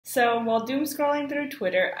So, while doom scrolling through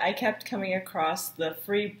Twitter, I kept coming across the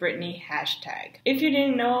FreeBritney hashtag. If you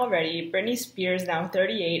didn't know already, Britney Spears, now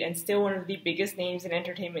 38 and still one of the biggest names in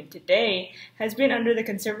entertainment today, has been under the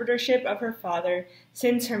conservatorship of her father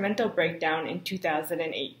since her mental breakdown in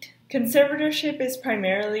 2008. Conservatorship is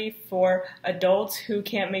primarily for adults who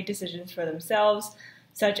can't make decisions for themselves,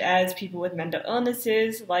 such as people with mental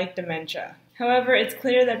illnesses like dementia. However, it's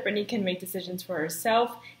clear that Britney can make decisions for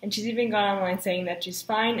herself, and she's even gone online saying that she's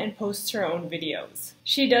fine and posts her own videos.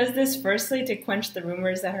 She does this firstly to quench the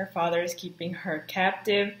rumors that her father is keeping her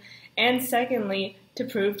captive, and secondly, to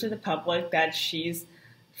prove to the public that she's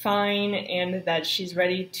fine and that she's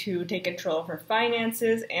ready to take control of her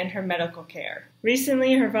finances and her medical care.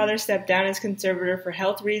 Recently, her father stepped down as conservator for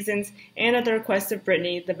health reasons, and at the request of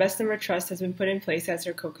Britney, the Bessemer Trust has been put in place as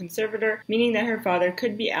her co-conservator, meaning that her father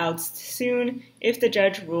could be ousted soon if the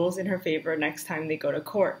judge rules in her favor next time they go to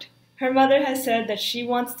court. Her mother has said that she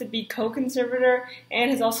wants to be co-conservator and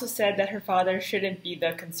has also said that her father shouldn't be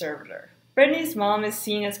the conservator. Britney's mom is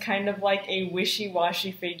seen as kind of like a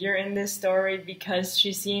wishy-washy figure in this story because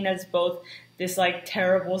she's seen as both this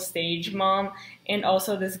terrible stage mom and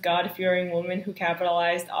also this God-fearing woman who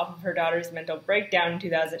capitalized off of her daughter's mental breakdown in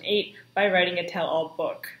 2008 by writing a tell-all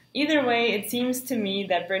book. Either way, it seems to me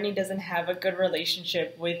that Britney doesn't have a good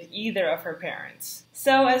relationship with either of her parents.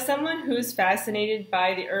 So, as someone who's fascinated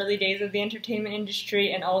by the early days of the entertainment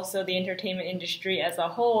industry and also the entertainment industry as a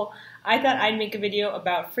whole, I thought I'd make a video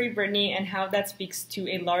about FreeBritney and how that speaks to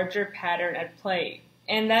a larger pattern at play.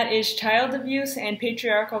 And that is child abuse and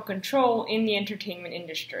patriarchal control in the entertainment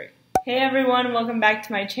industry. Hey everyone, welcome back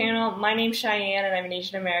to my channel. My name's Cheyenne and I'm an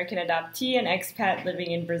Asian American adoptee and expat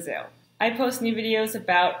living in Brazil. I post new videos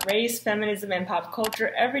about race, feminism, and pop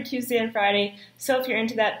culture every Tuesday and Friday, so if you're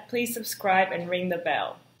into that, please subscribe and ring the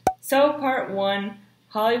bell. So, Part 1,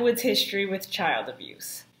 Hollywood's history with child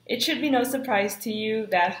abuse. It should be no surprise to you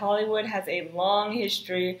that Hollywood has a long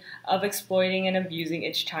history of exploiting and abusing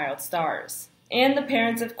its child stars. And the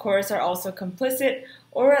parents, of course, are also complicit,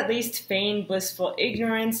 or at least feign blissful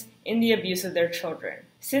ignorance in the abuse of their children.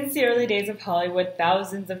 Since the early days of Hollywood,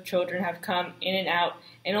 thousands of children have come in and out,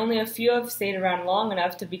 and only a few have stayed around long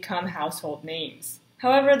enough to become household names.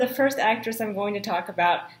 However, the first actress I'm going to talk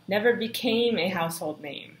about never became a household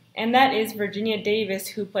name. And that is Virginia Davis,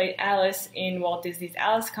 who played Alice in Walt Disney's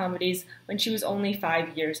Alice comedies when she was only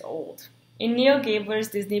 5 years old. In Neil Gabler's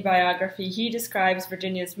Disney biography, he describes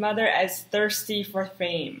Virginia's mother as thirsty for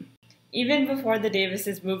fame. Even before the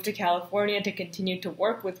Davises moved to California to continue to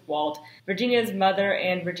work with Walt, Virginia's mother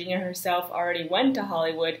and Virginia herself already went to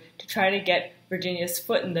Hollywood to try to get Virginia's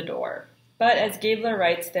foot in the door. But as Gabler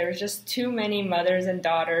writes, there's just too many mothers and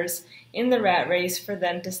daughters in the rat race for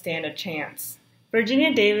them to stand a chance.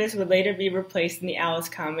 Virginia Davis would later be replaced in the Alice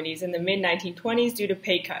comedies in the mid-1920s due to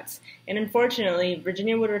pay cuts, and unfortunately,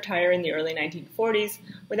 Virginia would retire in the early 1940s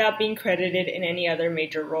without being credited in any other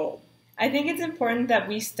major role. I think it's important that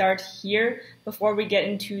we start here before we get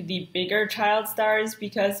into the bigger child stars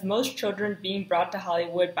because most children being brought to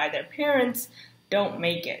Hollywood by their parents don't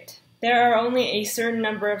make it. There are only a certain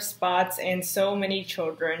number of spots and so many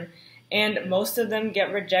children, and most of them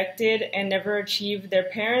get rejected and never achieve their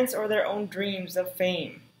parents' or their own dreams of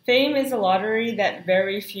fame. Fame is a lottery that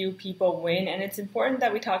very few people win, and it's important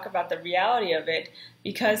that we talk about the reality of it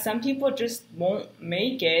because some people just won't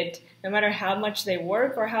make it no matter how much they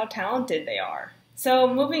work or how talented they are.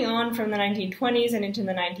 So moving on from the 1920s and into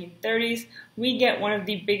the 1930s, we get one of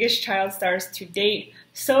the biggest child stars to date,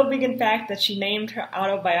 so big in fact that she named her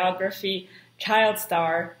autobiography Child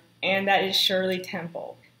Star, and that is Shirley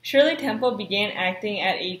Temple. Shirley Temple began acting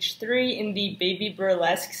at age 3 in the Baby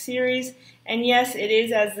Burlesque series, and yes, it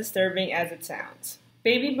is as disturbing as it sounds.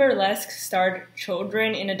 Baby Burlesque starred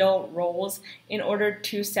children in adult roles in order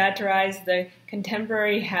to satirize the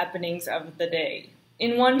contemporary happenings of the day.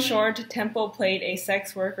 In one short, Temple played a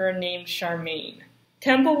sex worker named Charmaine.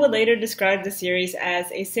 Temple would later describe the series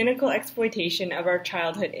as a cynical exploitation of our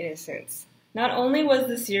childhood innocence. Not only was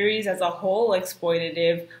the series as a whole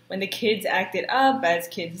exploitative, when the kids acted up, as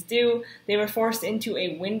kids do, they were forced into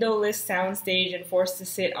a windowless soundstage and forced to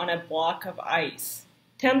sit on a block of ice.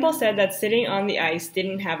 Temple said that sitting on the ice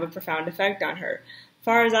didn't have a profound effect on her.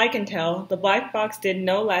 Far as I can tell, the black box did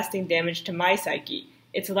no lasting damage to my psyche.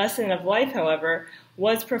 Its lesson of life, however,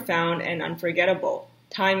 was profound and unforgettable.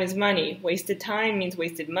 Time is money. Wasted time means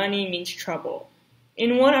wasted money means trouble.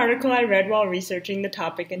 In one article I read while researching the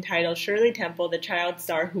topic entitled Shirley Temple, the Child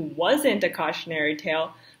Star Who Wasn't a Cautionary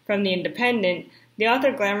Tale from The Independent, the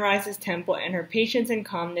author glamorizes Temple and her patience and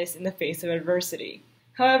calmness in the face of adversity.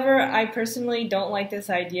 However, I personally don't like this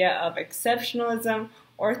idea of exceptionalism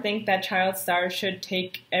or think that child stars should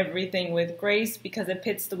take everything with grace because it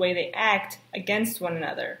pits the way they act against one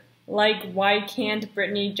another. Like, why can't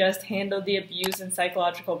Britney just handle the abuse and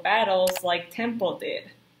psychological battles like Temple did?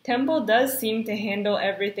 Temple does seem to handle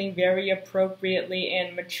everything very appropriately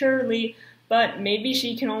and maturely, but maybe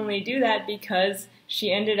she can only do that because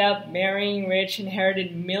she ended up marrying rich,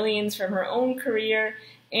 inherited millions from her own career,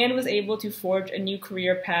 and was able to forge a new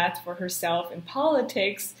career path for herself in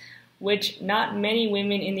politics, which not many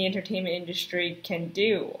women in the entertainment industry can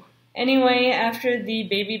do. Anyway, after the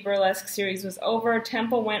Baby Burlesque series was over,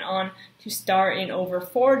 Temple went on to star in over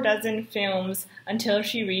 4 dozen films until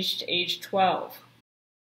she reached age 12.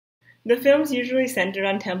 The films usually centered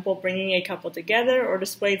on Temple bringing a couple together or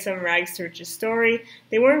displayed some rags to riches story.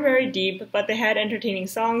 They weren't very deep, but they had entertaining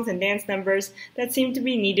songs and dance numbers that seemed to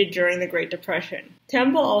be needed during the Great Depression.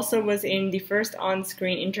 Temple also was in the first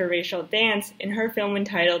on-screen interracial dance in her film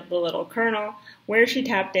entitled The Little Colonel, where she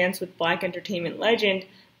tap danced with black entertainment legend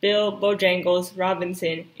Bill Bojangles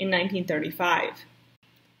Robinson in 1935.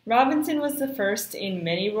 Robinson was the first in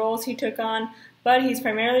many roles he took on, but he's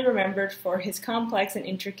primarily remembered for his complex and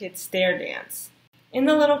intricate stair dance. In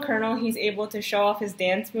The Little Colonel, he's able to show off his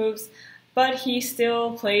dance moves, but he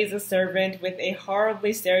still plays a servant with a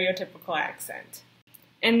horribly stereotypical accent.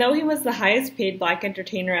 And though he was the highest paid black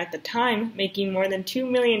entertainer at the time, making more than $2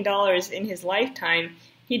 million in his lifetime,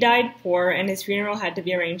 he died poor and his funeral had to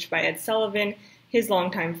be arranged by Ed Sullivan, his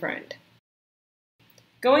longtime friend.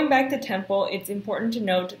 Going back to Temple, it's important to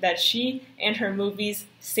note that she and her movies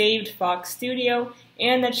saved Fox Studio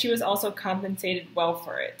and that she was also compensated well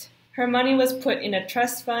for it. Her money was put in a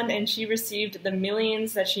trust fund and she received the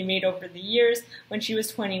millions that she made over the years when she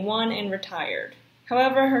was 21 and retired.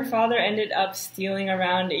 However, her father ended up stealing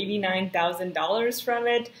around $89,000 from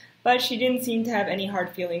it, but she didn't seem to have any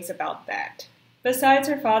hard feelings about that. Besides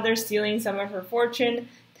her father stealing some of her fortune,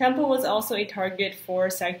 Temple was also a target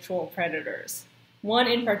for sexual predators. One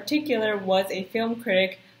in particular was a film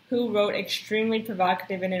critic who wrote extremely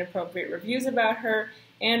provocative and inappropriate reviews about her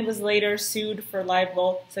and was later sued for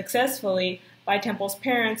libel successfully by Temple's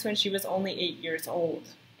parents when she was only 8 years old.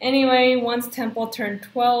 Anyway, once Temple turned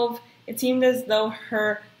 12, it seemed as though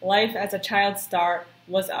her life as a child star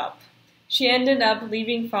was up. She ended up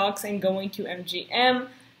leaving Fox and going to MGM,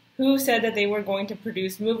 who said that they were going to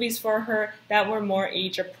produce movies for her that were more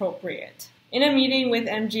age appropriate. In a meeting with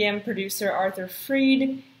MGM producer Arthur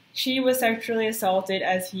Freed, she was sexually assaulted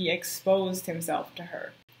as he exposed himself to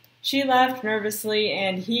her. She laughed nervously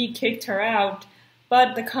and he kicked her out,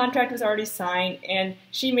 but the contract was already signed and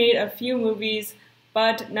she made a few movies,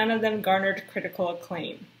 but none of them garnered critical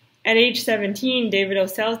acclaim. At age 17, David O.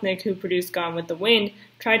 Selznick, who produced Gone with the Wind,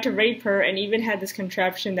 tried to rape her and even had this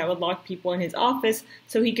contraption that would lock people in his office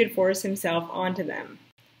so he could force himself onto them.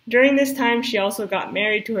 During this time, she also got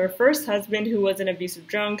married to her first husband, who was an abusive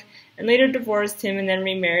drunk, and later divorced him and then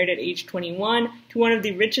remarried at age 21 to one of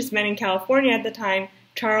the richest men in California at the time,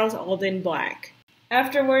 Charles Alden Black.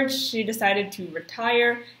 Afterwards, she decided to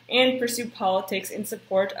retire and pursue politics in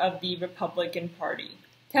support of the Republican Party.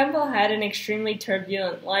 Temple had an extremely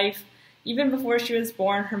turbulent life. Even before she was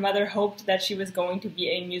born, her mother hoped that she was going to be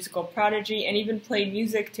a musical prodigy and even played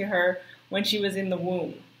music to her when she was in the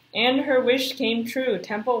womb. And her wish came true.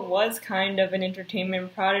 Temple was kind of an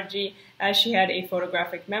entertainment prodigy as she had a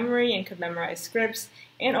photographic memory and could memorize scripts,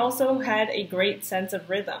 and also had a great sense of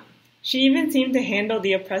rhythm. She even seemed to handle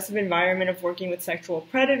the oppressive environment of working with sexual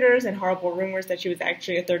predators and horrible rumors that she was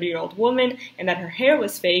actually a 30-year-old woman and that her hair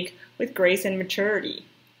was fake with grace and maturity.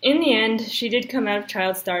 In the end, she did come out of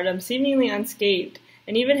child stardom seemingly unscathed,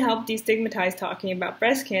 and even helped destigmatize talking about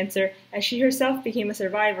breast cancer as she herself became a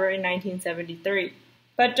survivor in 1973.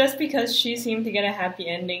 But just because she seemed to get a happy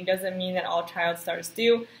ending doesn't mean that all child stars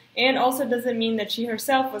do, and also doesn't mean that she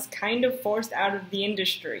herself was kind of forced out of the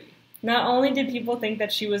industry. Not only did people think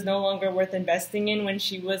that she was no longer worth investing in when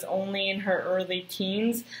she was only in her early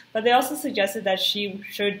teens, but they also suggested that she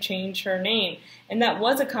should change her name, and that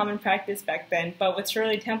was a common practice back then, but with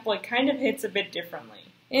Shirley Temple it kind of hits a bit differently.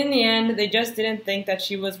 In the end, they just didn't think that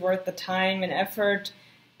she was worth the time and effort,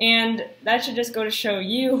 and that should just go to show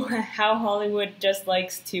you how Hollywood just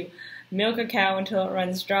likes to milk a cow until it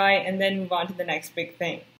runs dry and then move on to the next big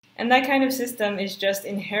thing. And that kind of system is just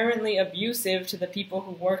inherently abusive to the people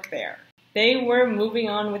who work there. They were moving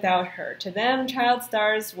on without her. To them, child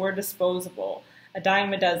stars were disposable, a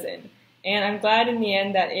dime a dozen. And I'm glad in the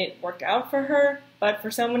end that it worked out for her, but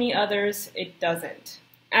for so many others, it doesn't.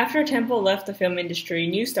 After Temple left the film industry,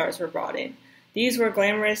 new stars were brought in. These were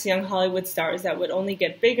glamorous young Hollywood stars that would only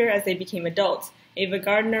get bigger as they became adults. Ava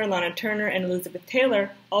Gardner, Lana Turner, and Elizabeth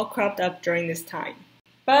Taylor all cropped up during this time.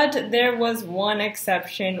 But there was one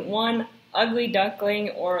exception, one ugly duckling,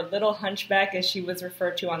 or little hunchback as she was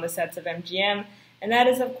referred to on the sets of MGM, and that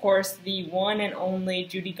is of course the one and only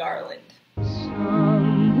Judy Garland.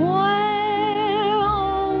 Somewhere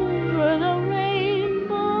over the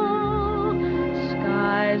rainbow,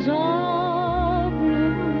 skies are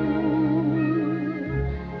blue,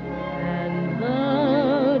 and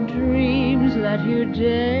the dreams that you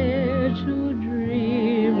dare to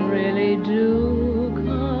dream really do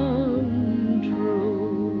come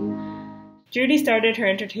true. Judy started her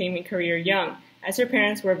entertainment career young, as her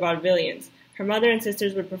parents were vaudevillians. Her mother and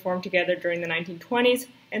sisters would perform together during the 1920s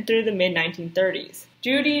and through the mid-1930s.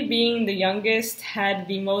 Judy, being the youngest, had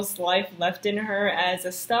the most life left in her as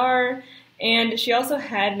a star, and she also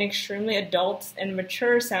had an extremely adult and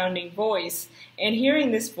mature-sounding voice, and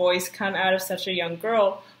hearing this voice come out of such a young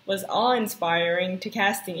girl was awe-inspiring to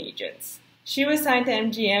casting agents. She was signed to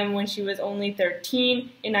MGM when she was only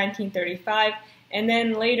 13 in 1935, and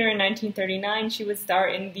then later in 1939 she would star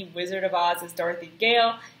in The Wizard of Oz as Dorothy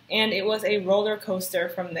Gale, and it was a roller coaster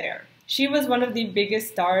from there. She was one of the biggest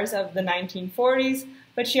stars of the 1940s,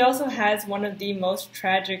 but she also has one of the most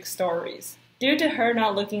tragic stories. Due to her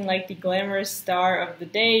not looking like the glamorous star of the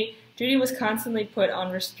day, Judy was constantly put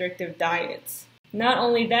on restrictive diets. Not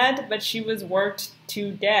only that, but she was worked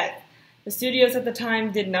to death. The studios at the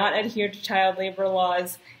time did not adhere to child labor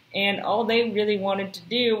laws, and all they really wanted to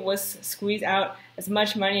do was squeeze out as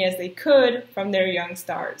much money as they could from their young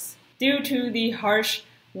stars. Due to the harsh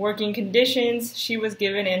working conditions, she was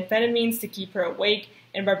given amphetamines to keep her awake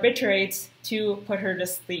and barbiturates to put her to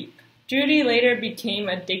sleep. Judy later became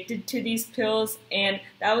addicted to these pills, and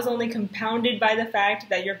that was only compounded by the fact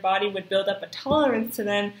that your body would build up a tolerance to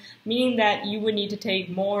them, meaning that you would need to take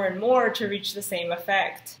more and more to reach the same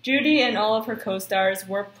effect. Judy and all of her co-stars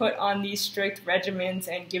were put on these strict regimens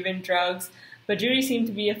and given drugs, but Judy seemed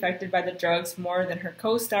to be affected by the drugs more than her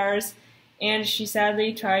co-stars, and she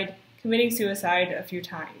sadly tried committing suicide a few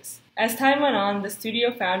times. As time went on, the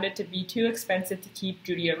studio found it to be too expensive to keep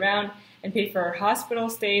Judy around and paid for her hospital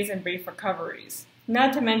stays and brief recoveries.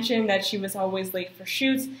 Not to mention that she was always late for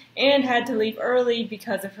shoots and had to leave early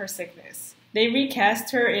because of her sickness. They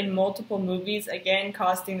recast her in multiple movies, again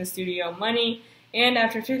costing the studio money, and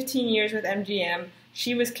after 15 years with MGM,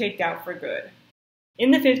 she was kicked out for good.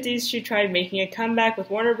 In the 50s, she tried making a comeback with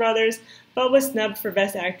Warner Brothers, but was snubbed for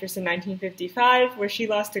Best Actress in 1955, where she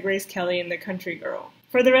lost to Grace Kelly in The Country Girl.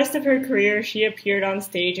 For the rest of her career, she appeared on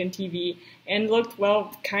stage and TV and looked,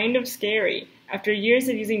 well, kind of scary. After years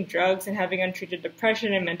of using drugs and having untreated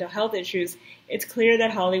depression and mental health issues, it's clear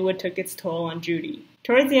that Hollywood took its toll on Judy.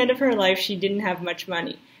 Towards the end of her life, she didn't have much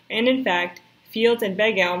money, and in fact, Fields and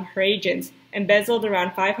Beghelm, her agents, embezzled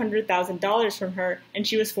around $500,000 from her, and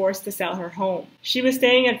she was forced to sell her home. She was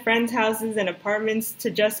staying at friends' houses and apartments to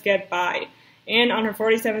just get by, and on her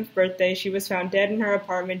 47th birthday, she was found dead in her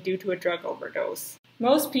apartment due to a drug overdose.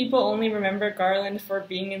 Most people only remember Garland for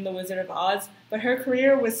being in The Wizard of Oz, but her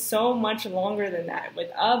career was so much longer than that, with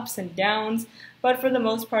ups and downs, but for the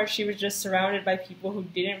most part she was just surrounded by people who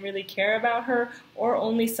didn't really care about her or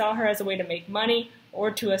only saw her as a way to make money or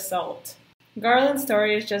to assault. Garland's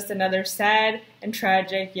story is just another sad and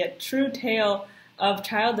tragic yet true tale of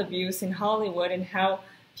child abuse in Hollywood and how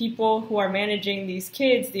people who are managing these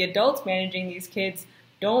kids, the adults managing these kids,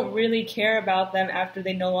 don't really care about them after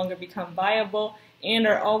they no longer become viable and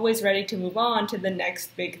are always ready to move on to the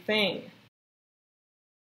next big thing.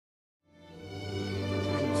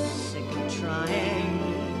 I'm sick of trying.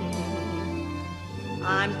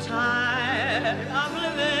 I'm tired of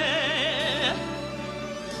living,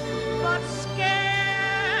 but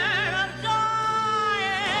scared of dying.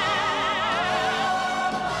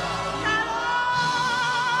 And on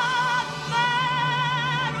that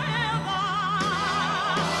river,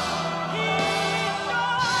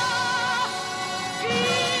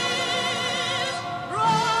 keeps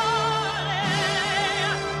rolling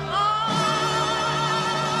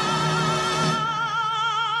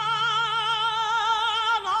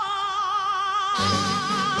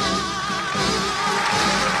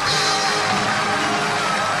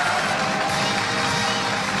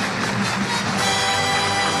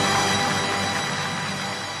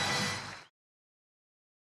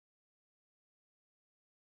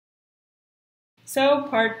So,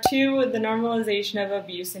 part 2, the normalization of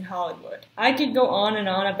abuse in Hollywood. I could go on and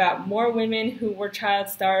on about more women who were child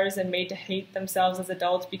stars and made to hate themselves as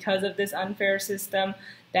adults because of this unfair system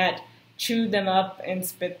that chewed them up and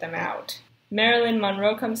spit them out. Marilyn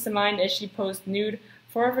Monroe comes to mind as she posed nude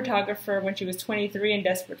for a photographer when she was 23 and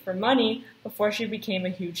desperate for money before she became a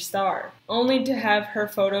huge star, only to have her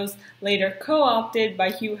photos later co-opted by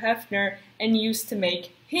Hugh Hefner and used to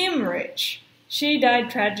make him rich. She died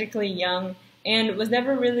tragically young and was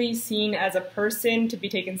never really seen as a person to be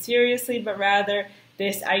taken seriously, but rather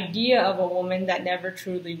this idea of a woman that never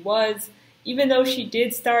truly was, even though she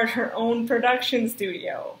did start her own production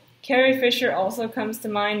studio. Carrie Fisher also comes to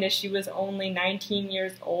mind, as she was only 19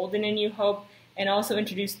 years old in A New Hope and also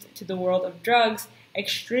introduced to the world of drugs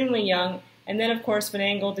extremely young, and then of course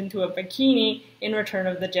finagled into a bikini in Return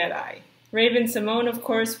of the Jedi. Raven-Symoné, of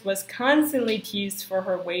course, was constantly teased for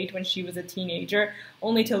her weight when she was a teenager,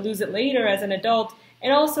 only to lose it later as an adult,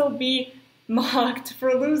 and also be mocked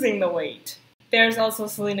for losing the weight. There's also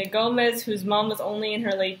Selena Gomez, whose mom was only in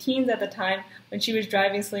her late teens at the time when she was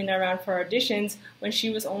driving Selena around for auditions when she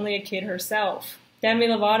was only a kid herself. Demi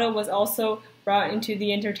Lovato was also brought into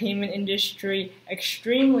the entertainment industry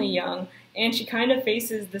extremely young, and she kind of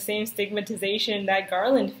faces the same stigmatization that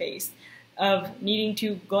Garland faced, of needing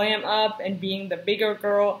to glam up and being the bigger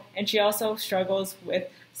girl, and she also struggles with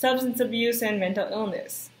substance abuse and mental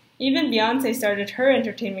illness. Even Beyoncé started her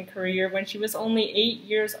entertainment career when she was only 8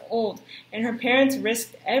 years old, and her parents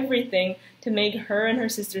risked everything to make her and her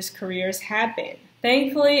sister's careers happen.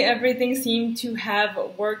 Thankfully, everything seemed to have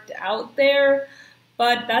worked out there,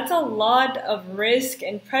 but that's a lot of risk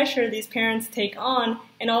and pressure these parents take on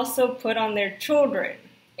and also put on their children.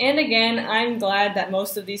 And again, I'm glad that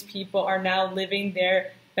most of these people are now living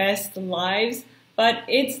their best lives, but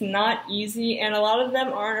it's not easy, and a lot of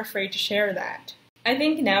them aren't afraid to share that. I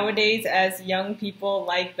think nowadays, as young people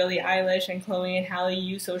like Billie Eilish and Chloe and Halle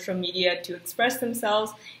use social media to express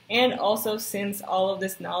themselves, and also since all of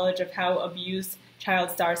this knowledge of how abused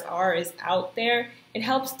child stars are is out there, it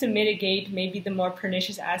helps to mitigate maybe the more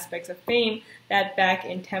pernicious aspects of fame that back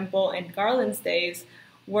in Temple and Garland's days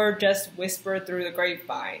were just whispered through the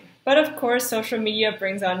grapevine. But of course, social media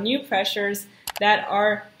brings on new pressures that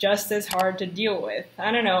are just as hard to deal with.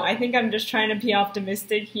 I don't know, I think I'm just trying to be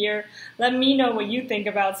optimistic here. Let me know what you think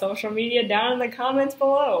about social media down in the comments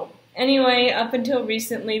below. Anyway, up until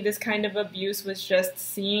recently, this kind of abuse was just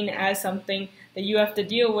seen as something that you have to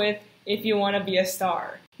deal with if you want to be a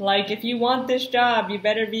star. Like, if you want this job, you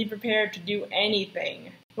better be prepared to do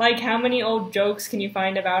anything. Like, how many old jokes can you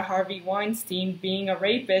find about Harvey Weinstein being a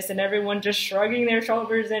rapist and everyone just shrugging their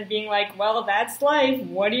shoulders and being like, well, that's life,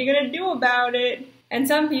 what are you gonna do about it? And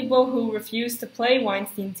some people who refuse to play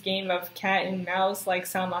Weinstein's game of cat and mouse, like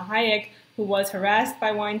Salma Hayek, who was harassed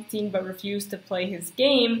by Weinstein but refused to play his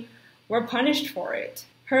game, were punished for it.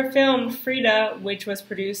 Her film, Frida, which was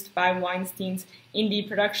produced by Weinstein's indie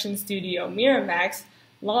production studio Miramax,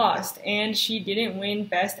 lost, and she didn't win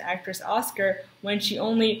Best Actress Oscar when she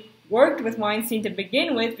only worked with Weinstein to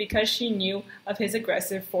begin with because she knew of his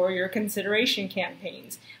aggressive For Your Consideration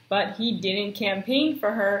campaigns. But he didn't campaign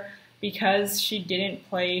for her because she didn't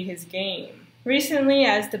play his game. Recently,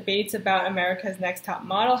 as debates about America's Next Top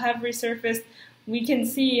Model have resurfaced, we can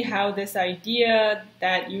see how this idea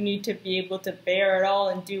that you need to be able to bear it all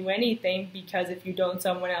and do anything because if you don't,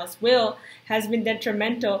 someone else will, has been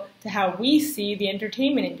detrimental to how we see the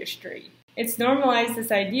entertainment industry. It's normalized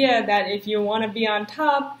this idea that if you want to be on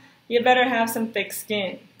top, you better have some thick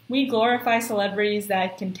skin. We glorify celebrities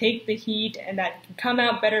that can take the heat and that can come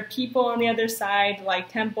out better people on the other side, like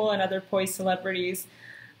Temple and other poised celebrities.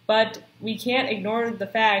 But we can't ignore the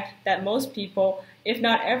fact that most people, if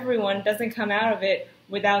not everyone, doesn't come out of it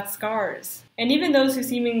without scars. And even those who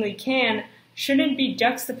seemingly can, shouldn't be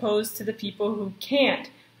juxtaposed to the people who can't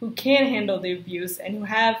handle the abuse and who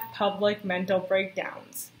have public mental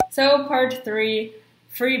breakdowns. So part 3,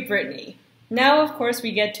 Free Britney. Now of course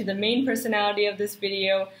we get to the main personality of this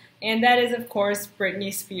video, and that is of course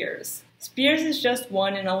Britney Spears. Spears is just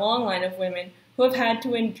one in a long line of women who have had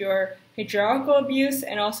to endure patriarchal abuse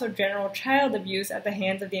and also general child abuse at the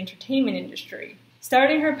hands of the entertainment industry.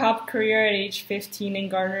 Starting her pop career at age 15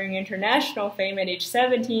 and garnering international fame at age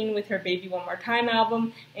 17 with her Baby One More Time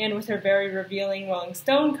album and with her very revealing Rolling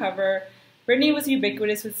Stone cover, Britney was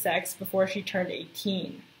ubiquitous with sex before she turned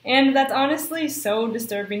 18. And that's honestly so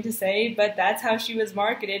disturbing to say, but that's how she was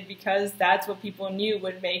marketed because that's what people knew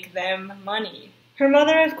would make them money. Her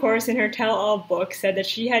mother, of course, in her tell-all book, said that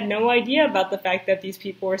she had no idea about the fact that these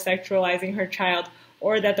people were sexualizing her child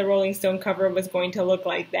or that the Rolling Stone cover was going to look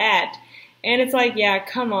like that. And it's like, yeah,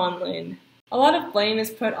 come on, Lynn. A lot of blame is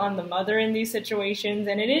put on the mother in these situations,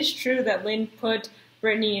 and it is true that Lynn put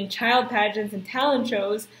Britney in child pageants and talent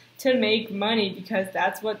shows to make money because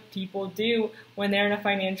that's what people do when they're in a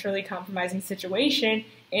financially compromising situation,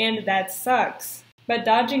 and that sucks. But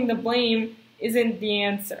dodging the blame isn't the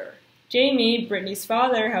answer. Jamie, Britney's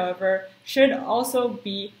father, however, should also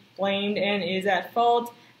be blamed and is at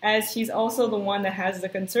fault, as he's also the one that has the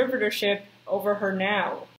conservatorship over her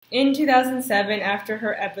now. In 2007, after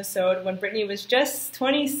her episode, when Britney was just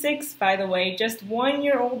 26, by the way, just 1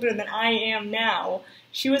 year older than I am now,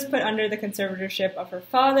 she was put under the conservatorship of her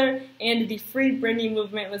father, and the Free Britney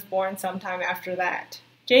movement was born sometime after that.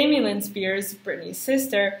 Jamie Lynn Spears, Britney's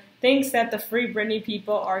sister, thinks that the Free Britney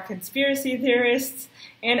people are conspiracy theorists,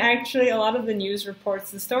 and actually a lot of the news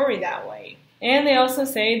reports the story that way. And they also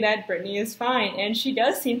say that Britney is fine, and she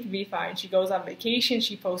does seem to be fine. She goes on vacation,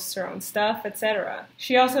 she posts her own stuff, etc.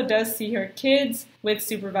 She also does see her kids with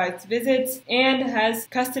supervised visits and has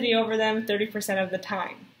custody over them 30% of the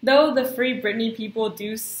time. Though the Free Britney people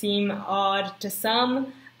do seem odd to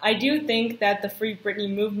some, I do think that the Free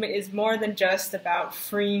Britney movement is more than just about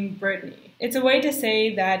freeing Britney. It's a way to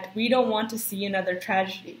say that we don't want to see another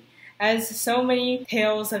tragedy, as so many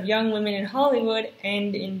tales of young women in Hollywood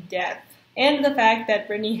end in death. And the fact that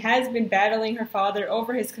Britney has been battling her father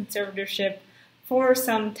over his conservatorship for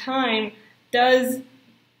some time does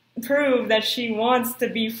prove that she wants to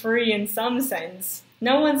be free in some sense.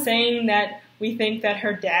 No one's saying that we think that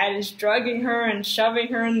her dad is drugging her and shoving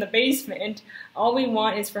her in the basement. All we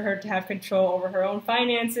want is for her to have control over her own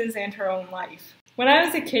finances and her own life. When I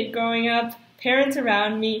was a kid growing up, parents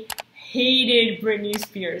around me hated Britney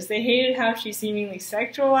Spears. They hated how she seemingly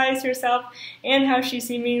sexualized herself and how she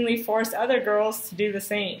seemingly forced other girls to do the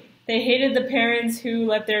same. They hated the parents who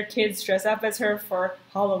let their kids dress up as her for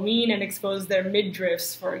Halloween and expose their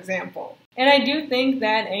midriffs, for example. And I do think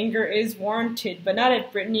that anger is warranted, but not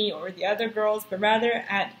at Britney or the other girls, but rather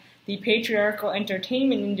at the patriarchal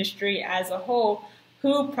entertainment industry as a whole,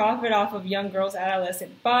 who profit off of young girls'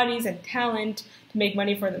 adolescent bodies and talent to make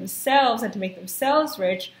money for themselves and to make themselves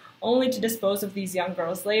rich, only to dispose of these young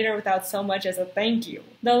girls later without so much as a thank you.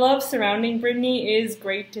 The love surrounding Britney is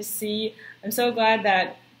great to see. I'm so glad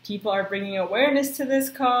that people are bringing awareness to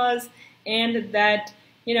this cause, and that,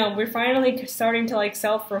 we're finally starting to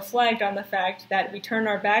self-reflect on the fact that we turned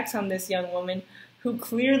our backs on this young woman who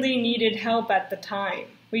clearly needed help at the time.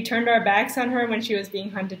 We turned our backs on her when she was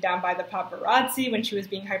being hunted down by the paparazzi, when she was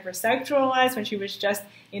being hypersexualized, when she was just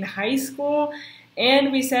in high school,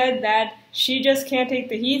 and we said that she just can't take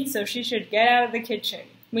the heat, so she should get out of the kitchen.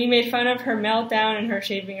 We made fun of her meltdown and her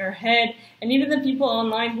shaving her head, and even the people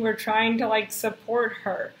online who were trying to support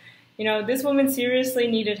her. This woman seriously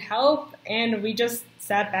needed help, and we just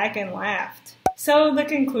sat back and laughed. So the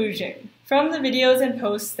conclusion. From the videos and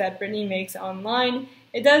posts that Britney makes online,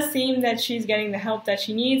 it does seem that she's getting the help that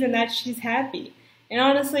she needs and that she's happy. And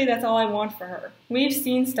honestly, that's all I want for her. We've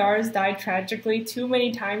seen stars die tragically too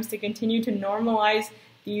many times to continue to normalize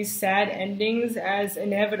these sad endings as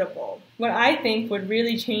inevitable. What I think would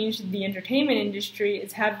really change the entertainment industry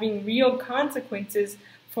is having real consequences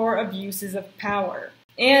for abuses of power,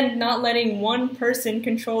 and not letting one person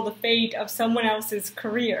control the fate of someone else's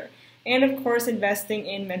career, and of course investing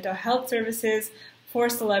in mental health services for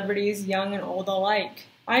celebrities, young and old alike.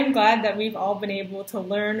 I'm glad that we've all been able to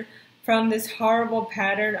learn from this horrible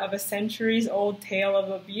pattern of a centuries-old tale of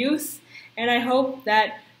abuse, and I hope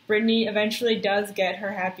that Britney eventually does get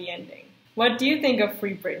her happy ending. What do you think of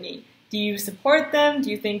Free Britney? Do you support them? Do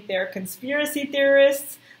you think they're conspiracy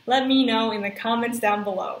theorists? Let me know in the comments down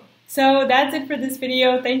below. So that's it for this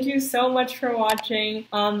video. Thank you so much for watching.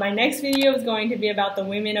 My next video is going to be about the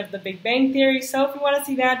women of the Big Bang Theory, so if you want to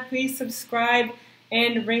see that, please subscribe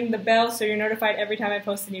and ring the bell so you're notified every time I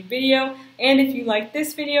post a new video. And if you like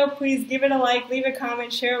this video, please give it a like, leave a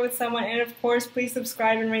comment, share it with someone, and of course, please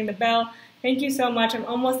subscribe and ring the bell. Thank you so much. I'm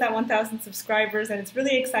almost at 1,000 subscribers, and it's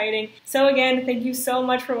really exciting. So again, thank you so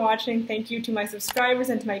much for watching. Thank you to my subscribers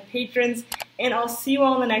and to my patrons, and I'll see you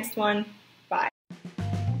all in the next one.